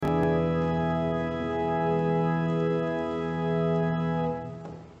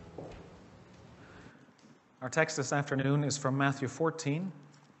Our text this afternoon is from Matthew 14.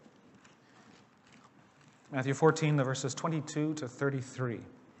 Matthew 14, the verses 22 to 33.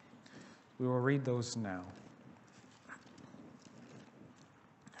 We will read those now.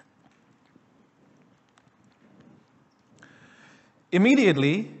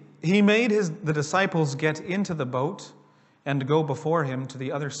 Immediately, he made the disciples get into the boat and go before him to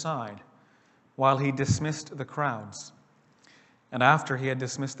the other side, while he dismissed the crowds. And after he had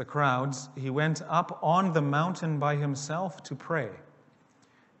dismissed the crowds, he went up on the mountain by himself to pray.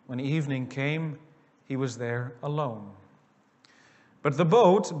 When evening came, he was there alone. But the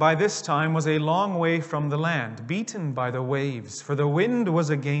boat by this time was a long way from the land, beaten by the waves, for the wind was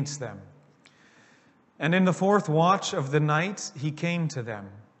against them. And in the fourth watch of the night he came to them,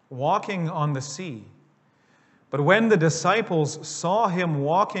 walking on the sea. But when the disciples saw him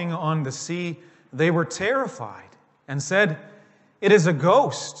walking on the sea, they were terrified and said, "It is a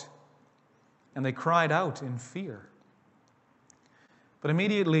ghost." And they cried out in fear. But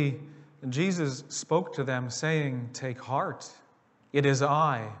immediately Jesus spoke to them, saying, "Take heart, it is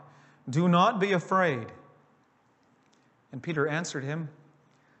I. Do not be afraid." And Peter answered him,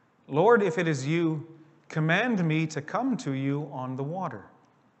 "Lord, if it is you, command me to come to you on the water."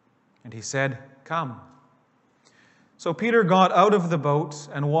 And he said, "Come." So Peter got out of the boat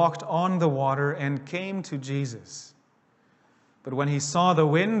and walked on the water and came to Jesus. But when he saw the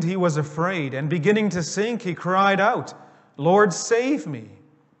wind, he was afraid, and beginning to sink, he cried out, "Lord, save me."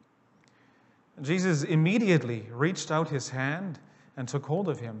 Jesus immediately reached out his hand and took hold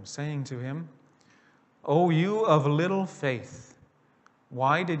of him, saying to him, "O you of little faith,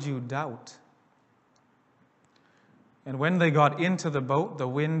 why did you doubt?" And when they got into the boat, the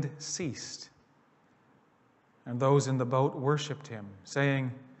wind ceased. And those in the boat worshipped him,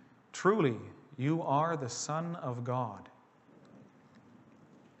 saying, "Truly, you are the Son of God."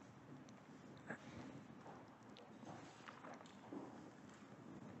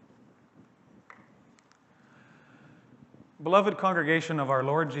 Beloved congregation of our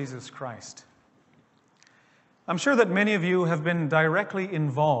Lord Jesus Christ, I'm sure that many of you have been directly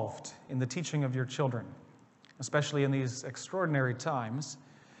involved in the teaching of your children, especially in these extraordinary times.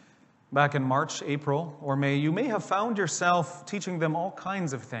 Back in March, April, or May, you may have found yourself teaching them all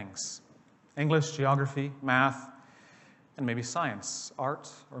kinds of things: English, geography, math, and maybe science,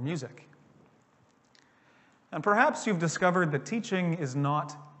 art, or music. And perhaps you've discovered that teaching is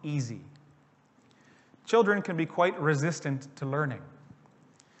not easy. Children can be quite resistant to learning.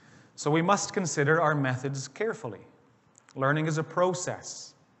 So we must consider our methods carefully. Learning is a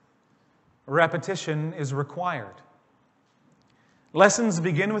process. Repetition is required. Lessons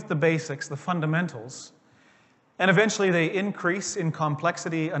begin with the basics, the fundamentals, and eventually they increase in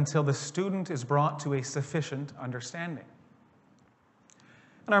complexity until the student is brought to a sufficient understanding.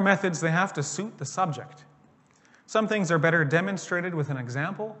 And our methods, they have to suit the subject. Some things are better demonstrated with an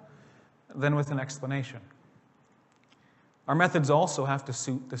example than with an explanation. Our methods also have to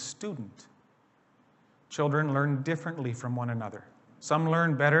suit the student. Children learn differently from one another. Some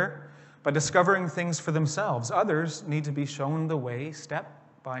learn better by discovering things for themselves. Others need to be shown the way step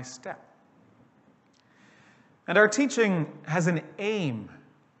by step. And our teaching has an aim.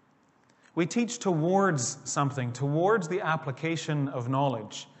 We teach towards something, towards the application of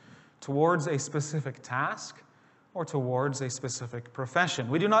knowledge, towards a specific task, or towards a specific profession.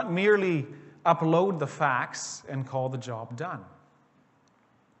 We do not merely upload the facts and call the job done.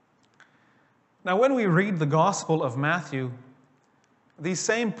 Now, when we read the Gospel of Matthew, these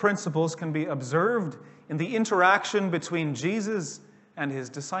same principles can be observed in the interaction between Jesus and his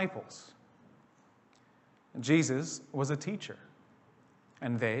disciples. Jesus was a teacher,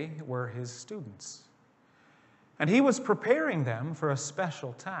 and they were his students. And he was preparing them for a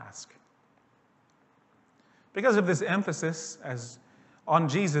special task. Because of this emphasis on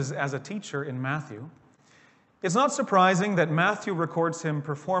Jesus as a teacher in Matthew, it's not surprising that Matthew records him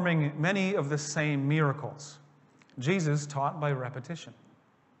performing many of the same miracles. Jesus taught by repetition.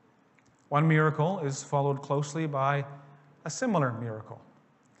 One miracle is followed closely by a similar miracle.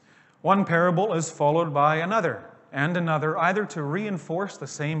 One parable is followed by another and another, either to reinforce the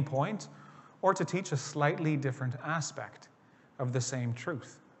same point or to teach a slightly different aspect of the same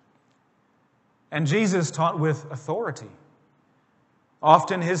truth. And Jesus taught with authority.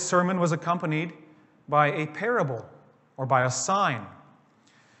 Often his sermon was accompanied by a parable or by a sign.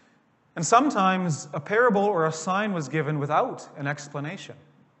 And sometimes a parable or a sign was given without an explanation.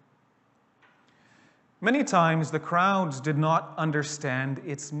 Many times the crowds did not understand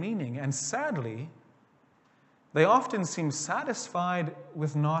its meaning, and sadly, they often seemed satisfied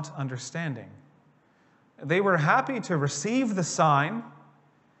with not understanding. They were happy to receive the sign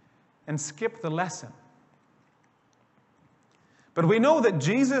and skip the lesson. But we know that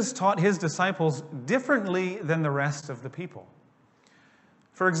Jesus taught his disciples differently than the rest of the people.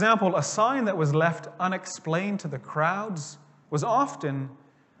 For example, a sign that was left unexplained to the crowds was often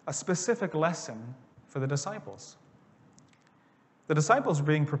a specific lesson for the disciples. The disciples were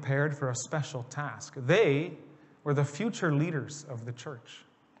being prepared for a special task. They were the future leaders of the church.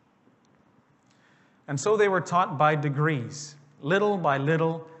 And so they were taught by degrees, little by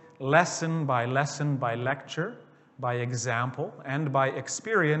little, lesson by lesson, by lecture, by example, and by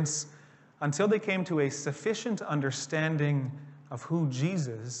experience, until they came to a sufficient understanding of who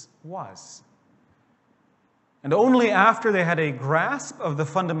Jesus was. And only after they had a grasp of the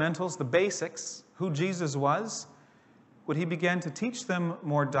fundamentals, the basics, who Jesus was, would he begin to teach them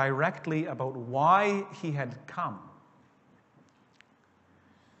more directly about why he had come.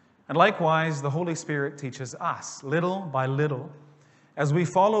 And likewise, the Holy Spirit teaches us, little by little, as we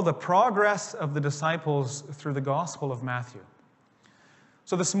follow the progress of the disciples through the Gospel of Matthew.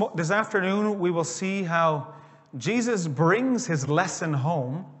 So this afternoon, we will see how Jesus brings his lesson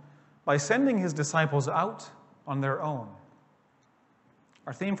home by sending his disciples out on their own.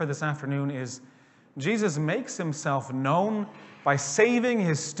 Our theme for this afternoon is Jesus makes himself known by saving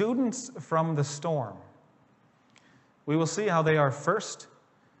his students from the storm. We will see how they are first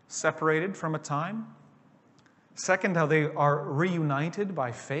separated from a time. Second, how they are reunited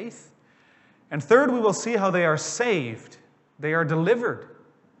by faith. And third, we will see how they are saved. They are delivered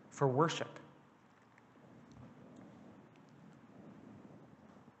for worship.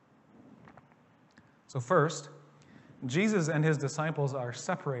 So first, Jesus and his disciples are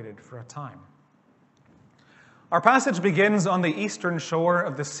separated for a time. Our passage begins on the eastern shore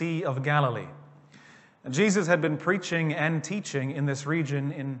of the Sea of Galilee. Jesus had been preaching and teaching in this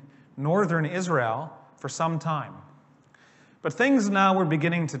region in northern Israel for some time. But things now were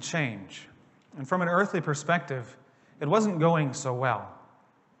beginning to change. And from an earthly perspective, it wasn't going so well.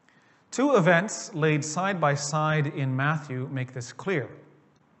 Two events laid side by side in Matthew make this clear.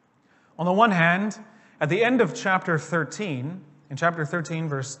 On the one hand, at the end of chapter 13, in chapter 13,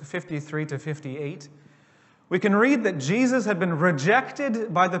 verse 53 to 58, we can read that Jesus had been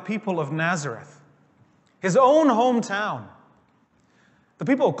rejected by the people of Nazareth, his own hometown. The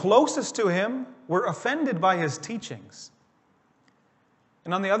people closest to him were offended by his teachings.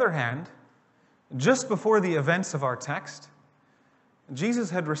 And on the other hand, just before the events of our text, Jesus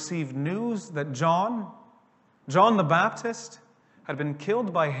had received news that John the Baptist, had been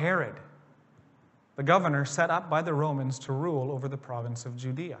killed by Herod, the governor set up by the Romans to rule over the province of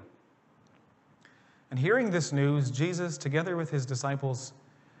Judea. And hearing this news, Jesus, together with his disciples,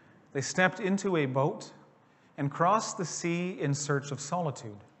 they stepped into a boat and crossed the sea in search of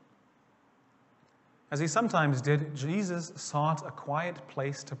solitude. As he sometimes did, Jesus sought a quiet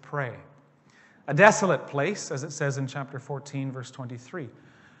place to pray. A desolate place, as it says in chapter 14, verse 23.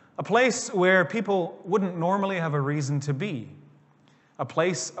 A place where people wouldn't normally have a reason to be. A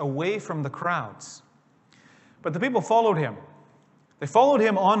place away from the crowds. But the people followed him. They followed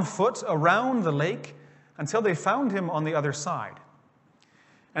him on foot around the lake until they found him on the other side.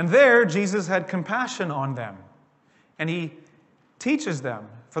 And there, Jesus had compassion on them. And he teaches them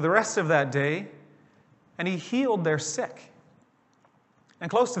for the rest of that day, and he healed their sick.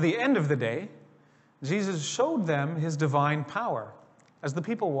 And close to the end of the day, Jesus showed them his divine power. As the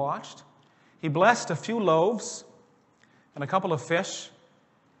people watched, he blessed a few loaves and a couple of fish,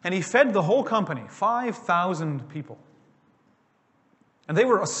 and he fed the whole company, 5,000 people. And they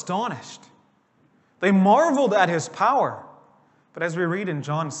were astonished. They marveled at his power. But as we read in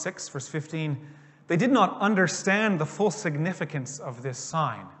John 6, verse 15, they did not understand the full significance of this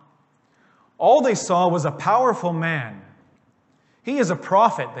sign. All they saw was a powerful man. He is a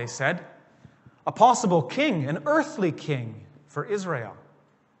prophet, they said, a possible king, an earthly king for Israel,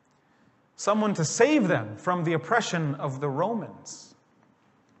 someone to save them from the oppression of the Romans.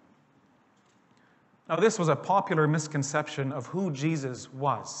 Now, this was a popular misconception of who Jesus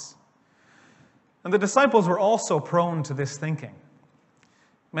was. And the disciples were also prone to this thinking.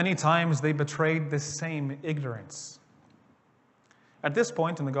 Many times they betrayed this same ignorance. At this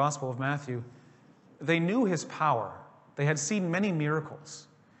point in the Gospel of Matthew, they knew his power. They had seen many miracles.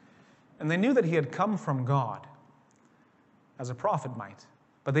 And they knew that he had come from God, as a prophet might.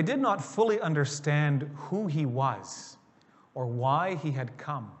 But they did not fully understand who he was or why he had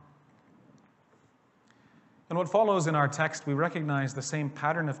come. In what follows in our text, we recognize the same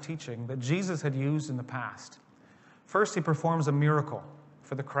pattern of teaching that Jesus had used in the past. First, he performs a miracle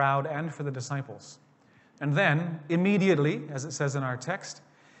for the crowd and for the disciples. And then, immediately, as it says in our text,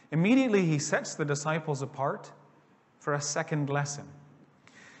 immediately he sets the disciples apart for a second lesson.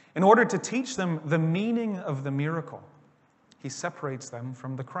 In order to teach them the meaning of the miracle, he separates them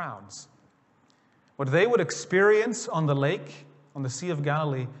from the crowds. What they would experience on the lake, on the Sea of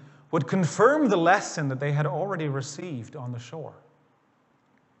Galilee, would confirm the lesson that they had already received on the shore.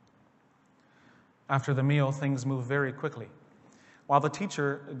 After the meal, things move very quickly. While the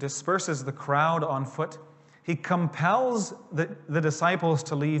teacher disperses the crowd on foot, he compels the disciples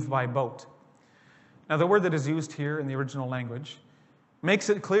to leave by boat. Now, the word that is used here in the original language makes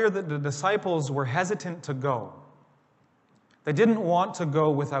it clear that the disciples were hesitant to go. They didn't want to go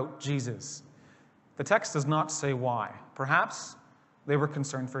without Jesus. The text does not say why. Perhaps they were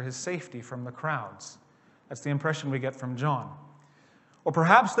concerned for his safety from the crowds. That's the impression we get from John. Or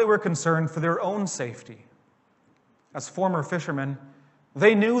perhaps they were concerned for their own safety. As former fishermen,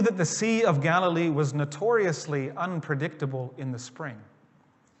 they knew that the Sea of Galilee was notoriously unpredictable in the spring.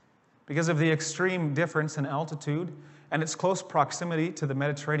 Because of the extreme difference in altitude and its close proximity to the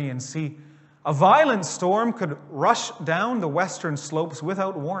Mediterranean Sea, a violent storm could rush down the western slopes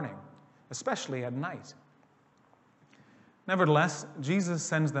without warning, especially at night. Nevertheless, Jesus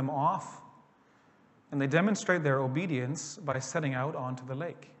sends them off, and they demonstrate their obedience by setting out onto the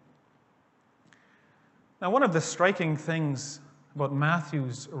lake. Now, one of the striking things about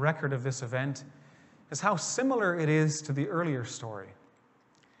Matthew's record of this event is how similar it is to the earlier story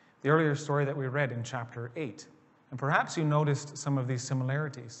that we read in chapter 8. And perhaps you noticed some of these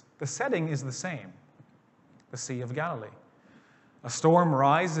similarities. The setting is the same, the Sea of Galilee. A storm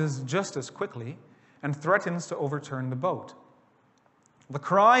rises just as quickly and threatens to overturn the boat. The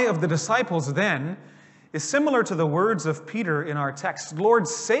cry of the disciples then is similar to the words of Peter in our text, "Lord,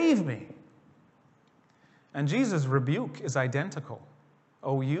 save me." And Jesus' rebuke is identical.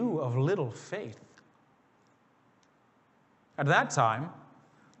 "O you of little faith." At that time,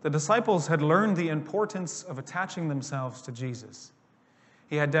 the disciples had learned the importance of attaching themselves to Jesus.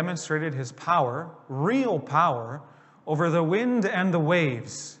 He had demonstrated his power, real power, over the wind and the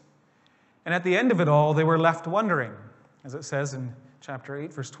waves. And at the end of it all, they were left wondering, as it says in chapter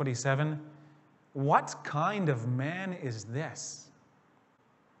 8, verse 27, "What kind of man is this?"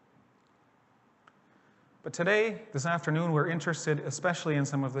 But today, this afternoon, we're interested especially in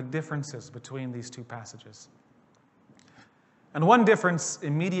some of the differences between these two passages. And one difference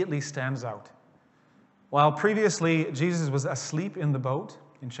immediately stands out. While previously Jesus was asleep in the boat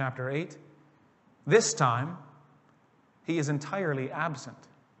in chapter 8, this time he is entirely absent.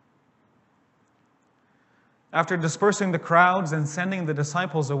 After dispersing the crowds and sending the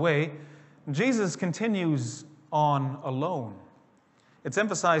disciples away, Jesus continues on alone. It's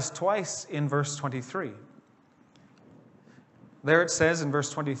emphasized twice in verse 23. There it says in verse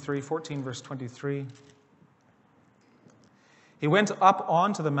 23, 14 verse 23, "He went up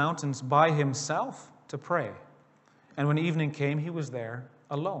onto the mountains by himself to pray, and when evening came, he was there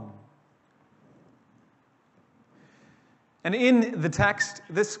alone." And in the text,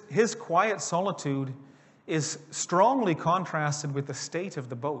 his quiet solitude is strongly contrasted with the state of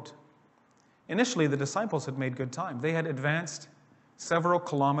the boat. Initially, the disciples had made good time. They had advanced several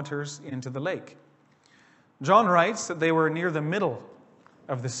kilometers into the lake. John writes that they were near the middle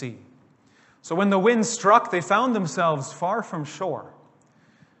of the sea. So when the wind struck, they found themselves far from shore.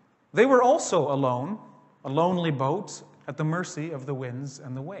 They were also alone, a lonely boat at the mercy of the winds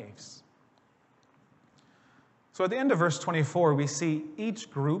and the waves. So at the end of verse 24, we see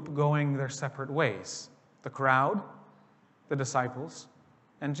each group going their separate ways: the crowd, the disciples,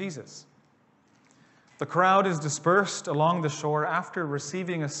 and Jesus. The crowd is dispersed along the shore after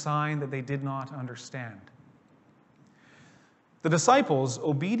receiving a sign that they did not understand. The disciples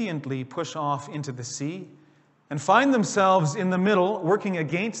obediently push off into the sea and find themselves in the middle, working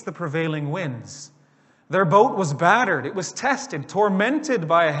against the prevailing winds. Their boat was battered, it was tested, tormented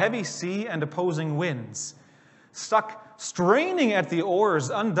by a heavy sea and opposing winds. Stuck straining at the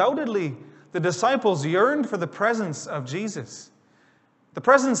oars, undoubtedly, the disciples yearned for the presence of Jesus, the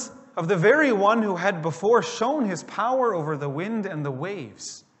presence of the very one who had before shown his power over the wind and the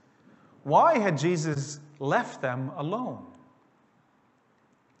waves. Why had Jesus left them alone?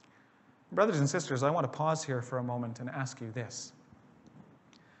 Brothers and sisters, I want to pause here for a moment and ask you this.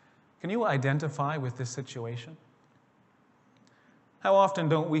 Can you identify with this situation? How often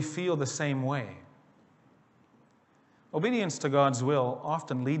don't we feel the same way? Obedience to God's will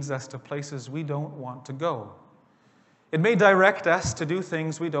often leads us to places we don't want to go. It may direct us to do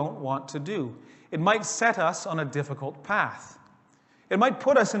things we don't want to do. It might set us on a difficult path. It might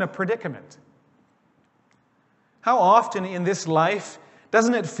put us in a predicament. How often in this life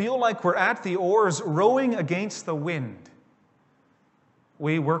doesn't it feel like we're at the oars rowing against the wind?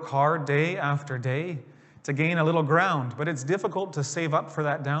 We work hard day after day to gain a little ground, but it's difficult to save up for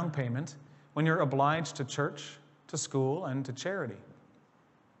that down payment when you're obliged to church, to school, and to charity.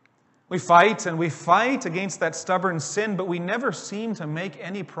 We fight and we fight against that stubborn sin, but we never seem to make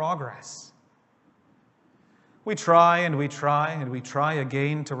any progress. We try and we try and we try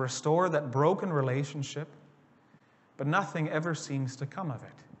again to restore that broken relationship, but nothing ever seems to come of it.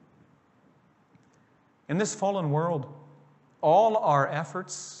 In this fallen world, all our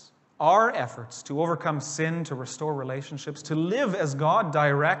efforts to overcome sin, to restore relationships, to live as God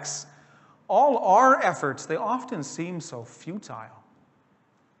directs, all our efforts, they often seem so futile,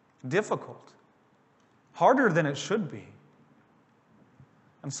 difficult, harder than it should be.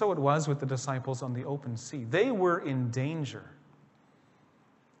 And so it was with the disciples on the open sea. They were in danger.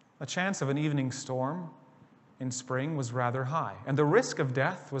 The chance of an evening storm in spring was rather high, and the risk of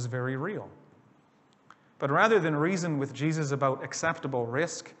death was very real. But rather than reason with Jesus about acceptable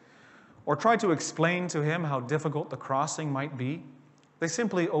risk, or try to explain to him how difficult the crossing might be, they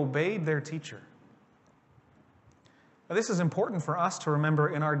simply obeyed their teacher. Now, this is important for us to remember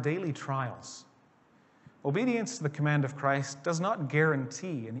in our daily trials. Obedience to the command of Christ does not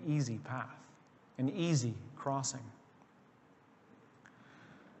guarantee an easy path, an easy crossing.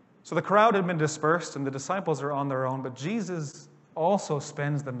 So the crowd had been dispersed and the disciples are on their own, but Jesus also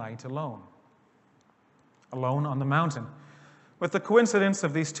spends the night alone on the mountain. With the coincidence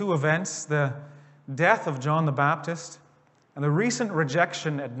of these two events, the death of John the Baptist and the recent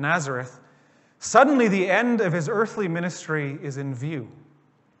rejection at Nazareth, suddenly the end of his earthly ministry is in view.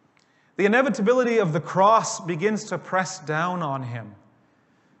 The inevitability of the cross begins to press down on him.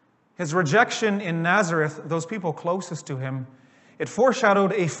 His rejection in Nazareth, those people closest to him, it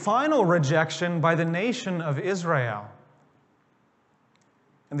foreshadowed a final rejection by the nation of Israel.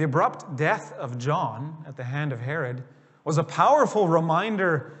 And the abrupt death of John at the hand of Herod was a powerful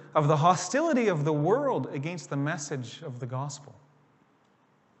reminder of the hostility of the world against the message of the gospel.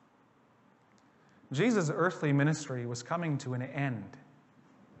 Jesus' earthly ministry was coming to an end.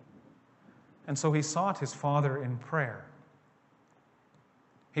 And so he sought his Father in prayer.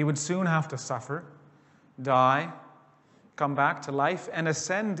 He would soon have to suffer, die, come back to life, and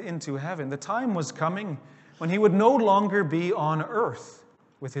ascend into heaven. The time was coming when he would no longer be on earth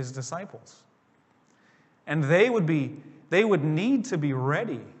with his disciples. And they would need to be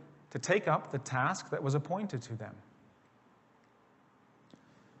ready to take up the task that was appointed to them.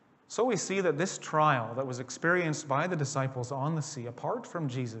 So we see that this trial that was experienced by the disciples on the sea, apart from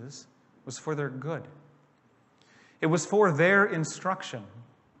Jesus, was for their good. It was for their instruction.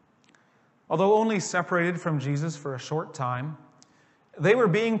 Although only separated from Jesus for a short time, they were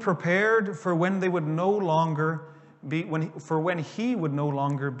being prepared for when they would no longer be, when he would no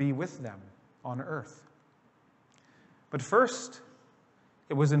longer be with them on earth. But first,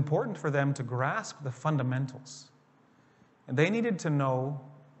 it was important for them to grasp the fundamentals. And they needed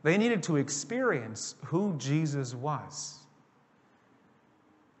to experience who Jesus was.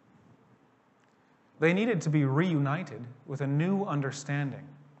 They needed to be reunited with a new understanding.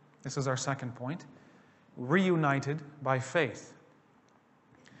 This is our second point. Reunited by faith.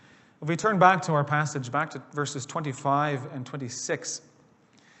 If we turn back to our passage, back to verses 25 and 26,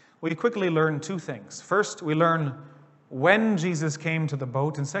 we quickly learn two things. First, we learn when Jesus came to the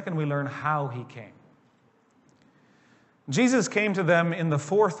boat, and second, we learn how he came. Jesus came to them in the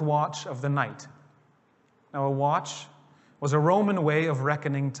fourth watch of the night. Now, a watch was a Roman way of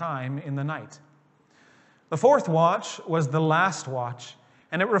reckoning time in the night. The fourth watch was the last watch,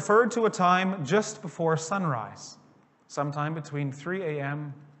 and it referred to a time just before sunrise, sometime between 3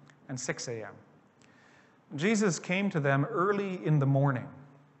 a.m. and 6 a.m. Jesus came to them early in the morning,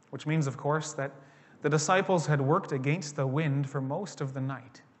 which means, of course, that the disciples had worked against the wind for most of the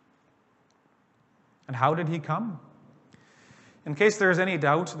night. And how did he come? In case there is any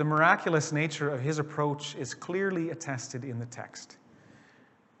doubt, the miraculous nature of his approach is clearly attested in the text.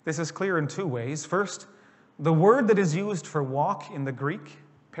 This is clear in two ways. First, the word that is used for walk in the Greek,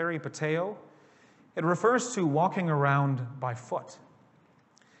 peripateo, it refers to walking around by foot.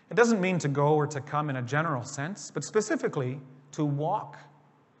 It doesn't mean to go or to come in a general sense, but specifically to walk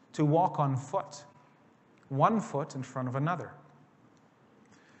on foot, one foot in front of another.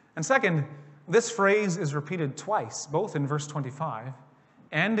 And second, this phrase is repeated twice, both in verse 25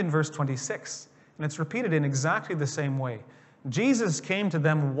 and in verse 26, and it's repeated in exactly the same way. Jesus came to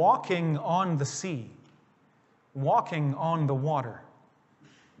them walking on the sea, walking on the water.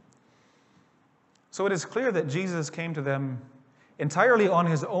 So it is clear that Jesus came to them entirely on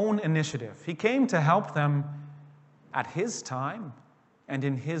his own initiative. He came to help them at his time and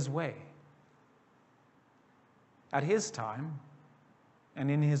in his way. At his time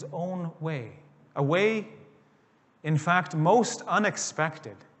and in his own way. A way, in fact, most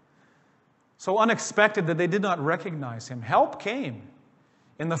unexpected. so unexpected that they did not recognize him. Help came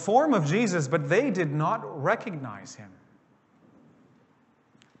in the form of Jesus, but they did not recognize him.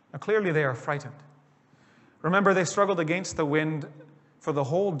 Now, clearly they are frightened. Remember, they struggled against the wind for the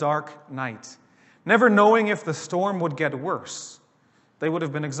whole dark night, never knowing if the storm would get worse. They would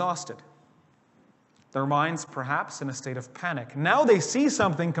have been exhausted, their minds perhaps in a state of panic. Now they see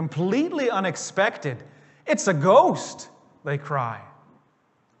something completely unexpected. It's a ghost, they cry.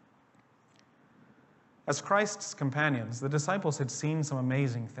 As Christ's companions, the disciples had seen some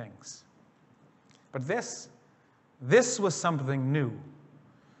amazing things. But this was something new,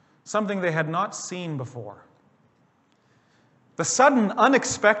 something they had not seen before. The sudden,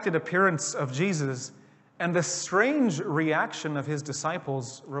 unexpected appearance of Jesus and the strange reaction of his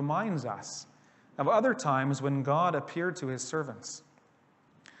disciples reminds us of other times when God appeared to his servants.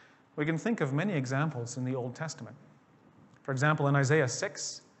 We can think of many examples in the Old Testament. For example, in Isaiah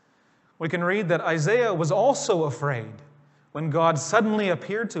 6, we can read that Isaiah was also afraid when God suddenly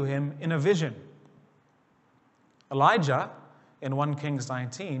appeared to him in a vision. Elijah, in 1 Kings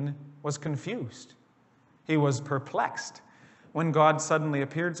 19, was confused. He was perplexed when God suddenly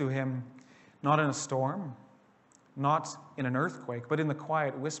appeared to him, not in a storm, not in an earthquake, but in the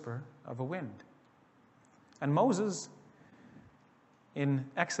quiet whisper of a wind. And Moses, in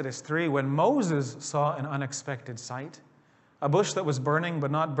Exodus 3, when Moses saw an unexpected sight, a bush that was burning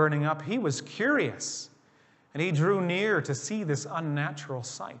but not burning up, he was curious, and he drew near to see this unnatural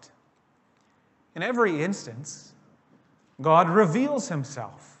sight. In every instance, God reveals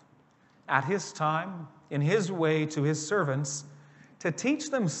himself at his time, in his way to his servants, to teach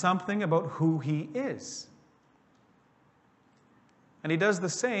them something about who he is. And he does the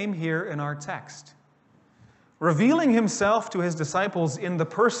same here in our text, revealing himself to his disciples in the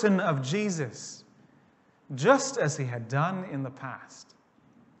person of Jesus, just as he had done in the past.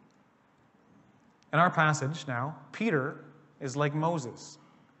 In our passage now, Peter is like Moses.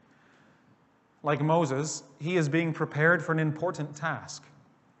 Like Moses, he is being prepared for an important task.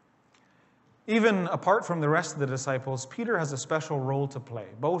 Even apart from the rest of the disciples, Peter has a special role to play,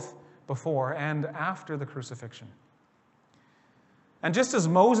 both before and after the crucifixion. And just as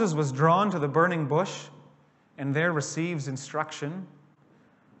Moses was drawn to the burning bush and there receives instruction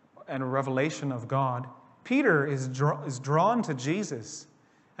and a revelation of God, Peter is drawn to Jesus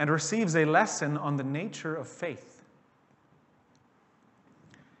and receives a lesson on the nature of faith.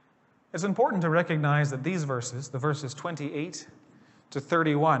 It's important to recognize that these verses, the verses 28 to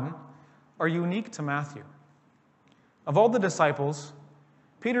 31, are unique to Matthew. Of all the disciples,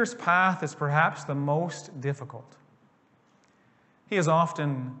 Peter's path is perhaps the most difficult. He is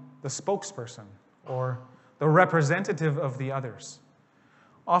often the spokesperson or the representative of the others.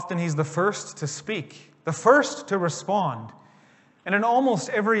 Often he's the first to speak, the first to respond. And in almost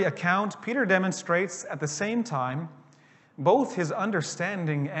every account, Peter demonstrates at the same time both his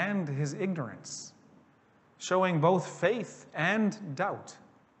understanding and his ignorance, showing both faith and doubt.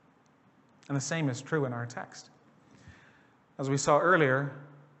 And the same is true in our text. As we saw earlier,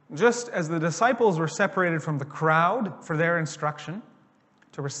 just as the disciples were separated from the crowd for their instruction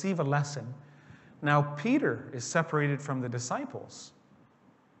to receive a lesson, now Peter is separated from the disciples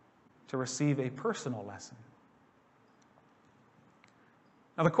to receive a personal lesson.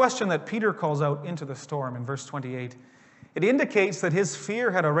 Now, the question that Peter calls out into the storm in verse 28, it indicates that his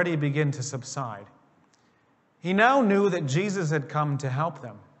fear had already begun to subside. He now knew that Jesus had come to help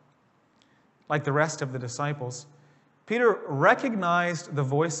them. Like the rest of the disciples, Peter recognized the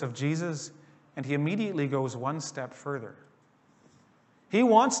voice of Jesus, and he immediately goes one step further. He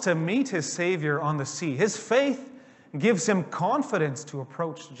wants to meet his Savior on the sea. His faith gives him confidence to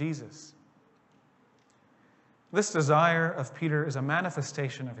approach Jesus. This desire of Peter is a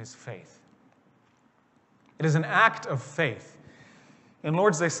manifestation of his faith. It is an act of faith. In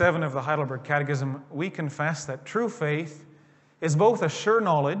Lord's Day 7 of the Heidelberg Catechism, we confess that true faith is both a sure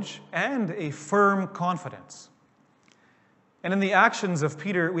knowledge and a firm confidence. And in the actions of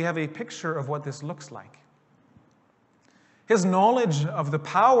Peter, we have a picture of what this looks like. His knowledge of the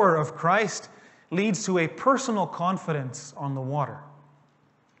power of Christ leads to a personal confidence on the water.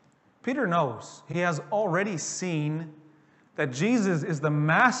 Peter knows, he has already seen that Jesus is the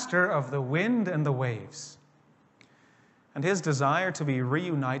master of the wind and the waves. And his desire to be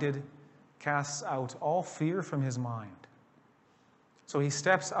reunited casts out all fear from his mind. So he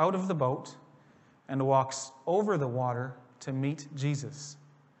steps out of the boat and walks over the water to meet Jesus.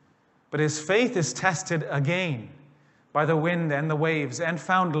 But his faith is tested again by the wind and the waves and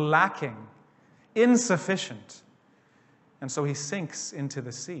found lacking, insufficient. And so he sinks into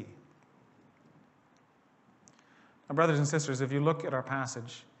the sea. Now, brothers and sisters, if you look at our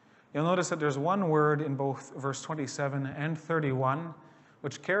passage, you'll notice that there's one word in both verse 27 and 31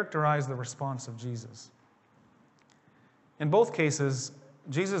 which characterize the response of Jesus. In both cases,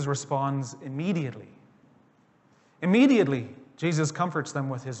 Jesus responds immediately. Immediately, Jesus comforts them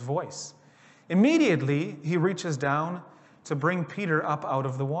with his voice. Immediately, he reaches down to bring Peter up out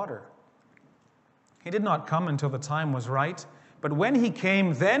of the water. He did not come until the time was right, but when he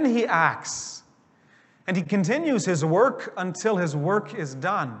came, then he acts. And he continues his work until his work is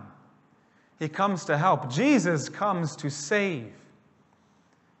done. He comes to help. Jesus comes to save.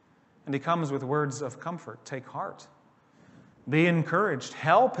 And he comes with words of comfort. Take heart. Be encouraged.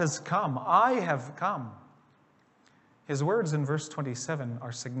 Help has come. I have come. His words in verse 27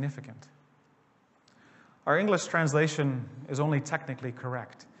 are significant. Our English translation is only technically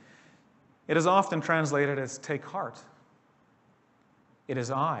correct. It is often translated as take heart. It is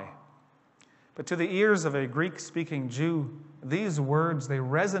I. But to the ears of a Greek-speaking Jew, these words, they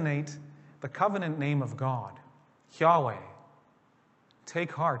resonate the covenant name of God, Yahweh.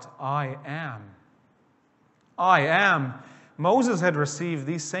 Take heart, I am. I am. Moses had received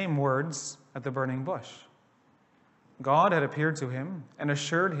these same words at the burning bush. God had appeared to him and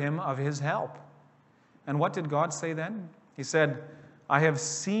assured him of his help. And what did God say then? He said, I have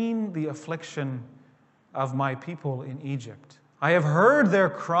seen the affliction of my people in Egypt. I have heard their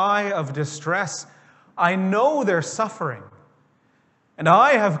cry of distress. I know their suffering, and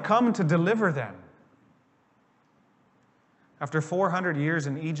I have come to deliver them. After 400 years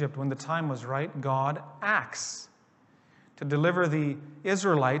in Egypt, when the time was right, God acts to deliver the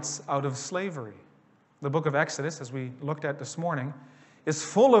Israelites out of slavery. The book of Exodus, as we looked at this morning, is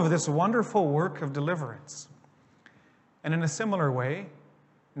full of this wonderful work of deliverance. And in a similar way,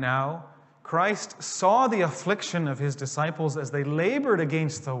 now, Christ saw the affliction of his disciples as they labored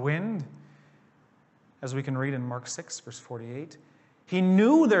against the wind, as we can read in Mark 6, verse 48. He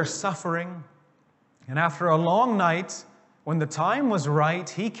knew their suffering, and after a long night, when the time was right,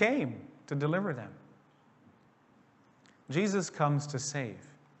 he came to deliver them. Jesus comes to save.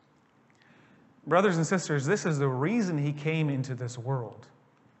 Brothers and sisters, this is the reason he came into this world.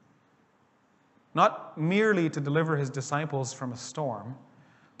 Not merely to deliver his disciples from a storm,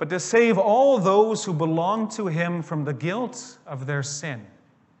 but to save all those who belong to him from the guilt of their sin.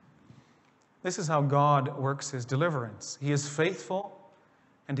 This is how God works his deliverance. He is faithful,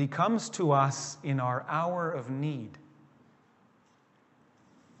 and he comes to us in our hour of need.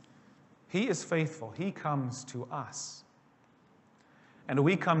 He is faithful. He comes to us. And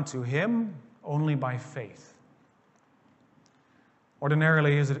we come to him only by faith.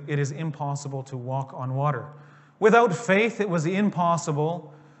 Ordinarily, it is impossible to walk on water. Without faith, it was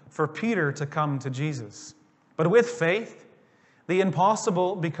impossible for Peter to come to Jesus. But with faith, the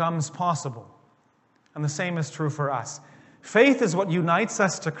impossible becomes possible. And the same is true for us. Faith is what unites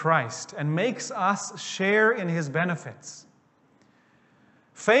us to Christ and makes us share in his benefits.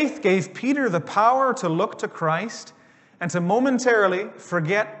 Faith gave Peter the power to look to Christ and to momentarily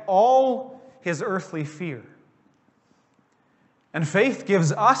forget all his earthly fear. And faith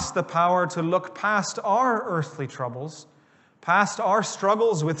gives us the power to look past our earthly troubles, past our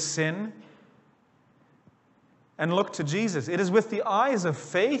struggles with sin, and look to Jesus. It is with the eyes of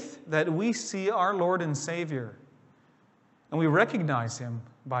faith that we see our Lord and Savior, and we recognize him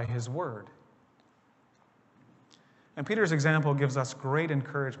by his word. And Peter's example gives us great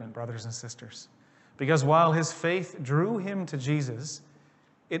encouragement, brothers and sisters, because while his faith drew him to Jesus,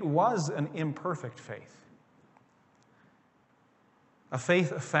 it was an imperfect faith. A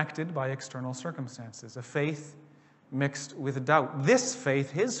faith affected by external circumstances, a faith mixed with doubt. This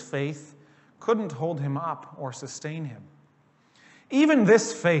faith, his faith, couldn't hold him up or sustain him. Even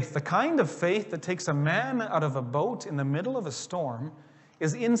this faith, the kind of faith that takes a man out of a boat in the middle of a storm,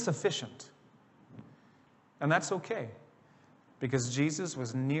 is insufficient. And that's okay, because Jesus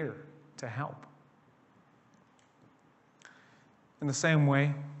was near to help. In the same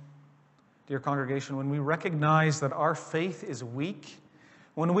way, dear congregation, when we recognize that our faith is weak,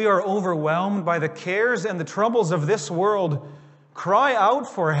 when we are overwhelmed by the cares and the troubles of this world, cry out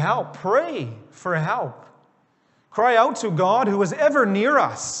for help. Pray for help. Cry out to God who is ever near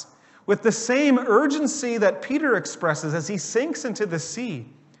us with the same urgency that Peter expresses as he sinks into the sea.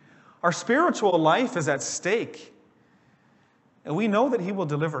 Our spiritual life is at stake, and we know that he will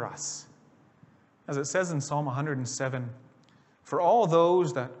deliver us. As it says in Psalm 107, for all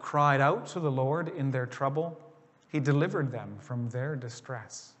those that cried out to the Lord in their trouble, he delivered them from their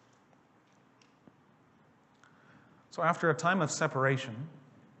distress. So after a time of separation,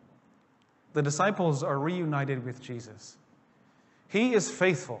 the disciples are reunited with Jesus. He is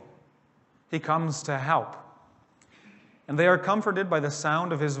faithful. He comes to help. And they are comforted by the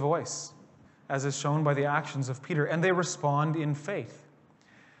sound of his voice, as is shown by the actions of Peter, and they respond in faith.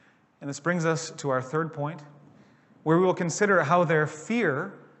 And this brings us to our third point, where we will consider how their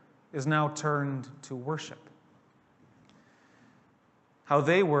fear is now turned to worship. How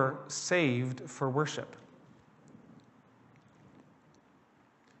they were saved for worship.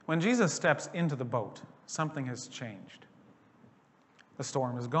 When Jesus steps into the boat, something has changed. The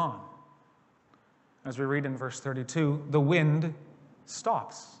storm is gone. As we read in verse 32, the wind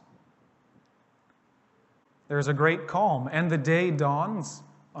stops. There is a great calm, and the day dawns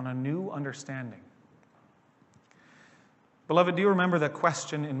on a new understanding. Beloved, do you remember that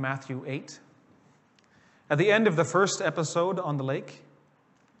question in Matthew 8? At the end of the first episode on the lake?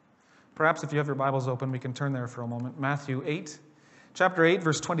 Perhaps if you have your Bibles open, we can turn there for a moment. Matthew 8, chapter 8,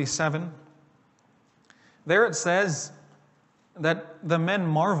 verse 27. There it says that the men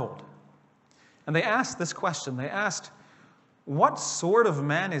marveled. And they asked this question. They asked, "What sort of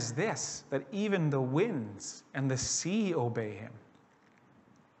man is this, that even the winds and the sea obey him?"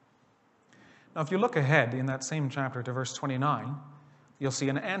 Now, if you look ahead in that same chapter to verse 29, you'll see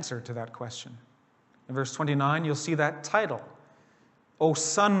an answer to that question. In verse 29, you'll see that title, "O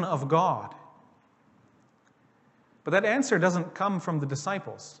Son of God." But that answer doesn't come from the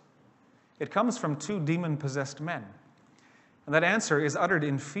disciples. It comes from two demon-possessed men. And that answer is uttered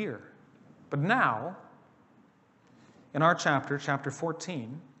in fear. But now, in our chapter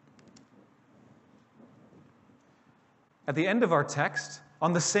 14, at the end of our text,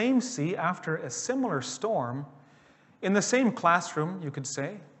 on the same sea, after a similar storm, in the same classroom, you could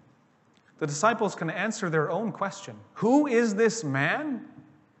say, the disciples can answer their own question. Who is this man?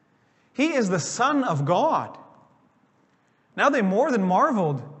 He is the Son of God. Now they more than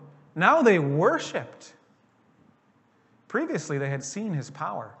marveled. Now they worshipped. Previously, they had seen his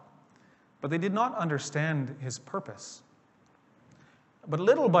power, but they did not understand his purpose. But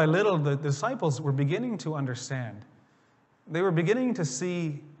little by little, the disciples were beginning to understand. They were beginning to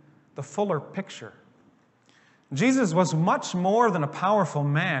see the fuller picture. Jesus was much more than a powerful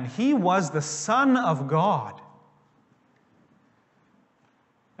man. He was the Son of God.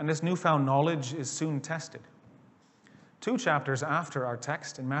 And this newfound knowledge is soon tested. 2 chapters after our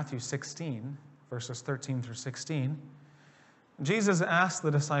text, in Matthew 16, verses 13 through 16, Jesus asked the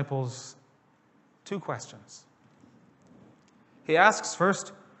disciples 2 questions. He asks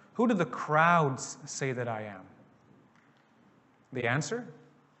first, "Who do the crowds say that I am?" The answer?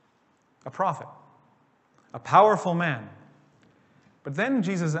 A prophet, a powerful man. But then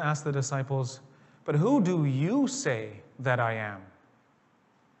Jesus asked the disciples, "But who do you say that I am?"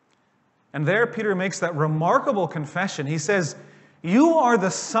 And there Peter makes that remarkable confession. He says, "You are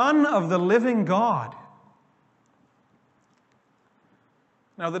the Son of the living God."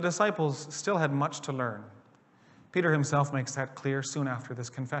 Now, the disciples still had much to learn. Peter himself makes that clear soon after this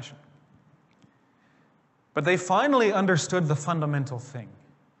confession. But they finally understood the fundamental thing.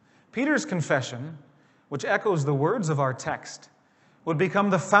 Peter's confession, which echoes the words of our text, would become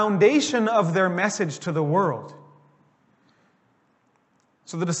the foundation of their message to the world.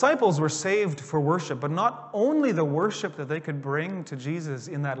 So the disciples were saved for worship, but not only the worship that they could bring to Jesus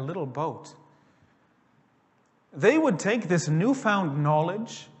in that little boat. They would take this newfound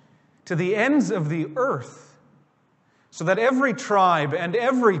knowledge to the ends of the earth, so that every tribe and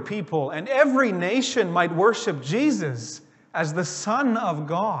every people and every nation might worship Jesus as the Son of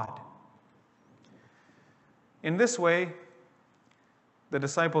God. In this way, the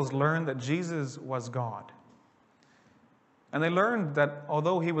disciples learned that Jesus was God. And they learned that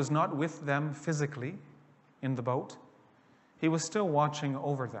although he was not with them physically in the boat, he was still watching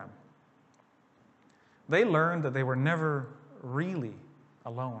over them. They learned that they were never really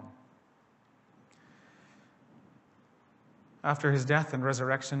alone. After his death and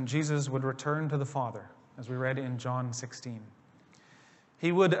resurrection, Jesus would return to the Father, as we read in John 16.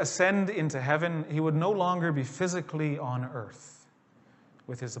 He would ascend into heaven. He would no longer be physically on earth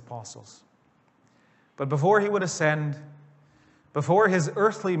with his apostles. But before he would ascend, before his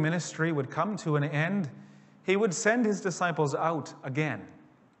earthly ministry would come to an end, he would send his disciples out again.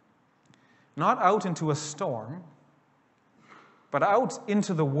 Not out into a storm, but out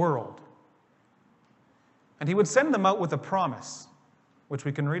into the world. And he would send them out with a promise, which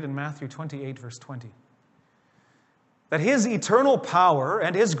we can read in Matthew 28, verse 20. That his eternal power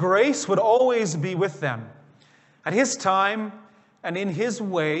and his grace would always be with them. At his time and in his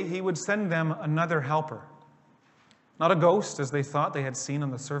way, he would send them another helper. Not a ghost, as they thought they had seen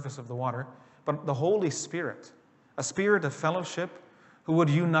on the surface of the water, but the Holy Spirit, a spirit of fellowship who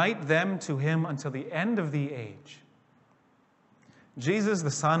would unite them to him until the end of the age. Jesus, the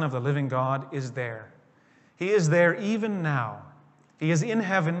Son of the living God, is there. He is there even now. He is in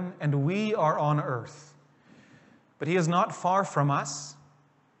heaven, and we are on earth. But He is not far from us.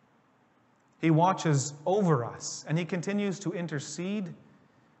 He watches over us, and He continues to intercede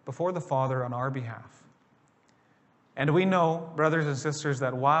before the Father on our behalf. And we know, brothers and sisters,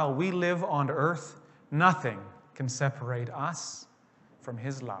 that while we live on earth, nothing can separate us from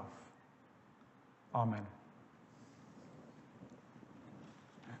His love. Amen.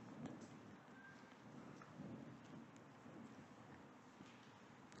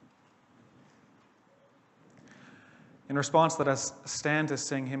 In response, let us stand to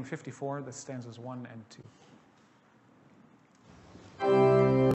sing hymn 54, the stanzas 1 and 2.